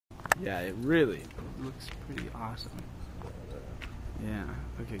Yeah, it really looks pretty awesome. Yeah,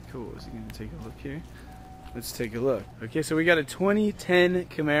 okay, cool. Is he gonna take a look here? Let's take a look. Okay, so we got a 2010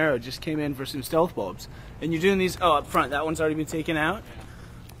 Camaro, just came in for some stealth bulbs. And you're doing these, oh, up front, that one's already been taken out?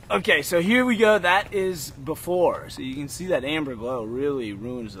 Okay, so here we go, that is before. So you can see that amber glow really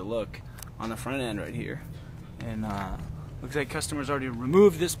ruins the look on the front end right here. And looks like customers already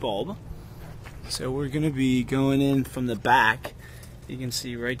removed this bulb. So we're gonna be going in from the back. You can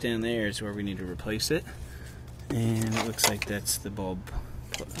see right down there is where we need to replace it. And it looks like that's the bulb.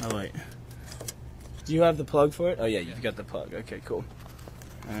 Oh wait. Do you have the plug for it? Oh yeah, you've got the plug. Okay, cool.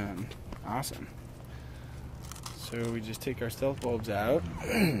 Awesome. So we just take our stealth bulbs out.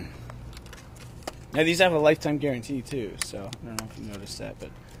 Now these have a lifetime guarantee too, so I don't know if you noticed that, but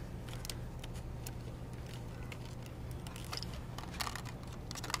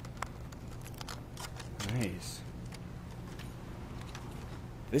nice.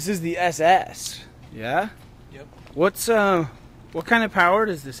 This is the SS, yeah? Yep. What kind of power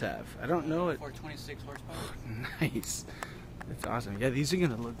does this have? I don't know it. 426 horsepower. Nice. That's awesome. Yeah, these are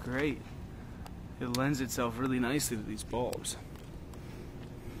gonna look great. It lends itself really nicely to these bulbs.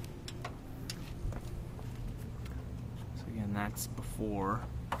 So again, that's before.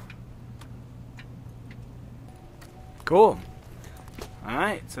 Cool.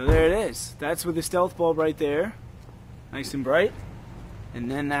 Alright, so there it is. That's with the stealth bulb right there. Nice and bright. And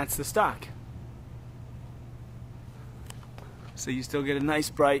then that's the stock. So you still get a nice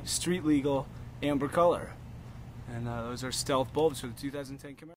bright street legal amber color. And those are stealth bulbs for the 2010 Camaro.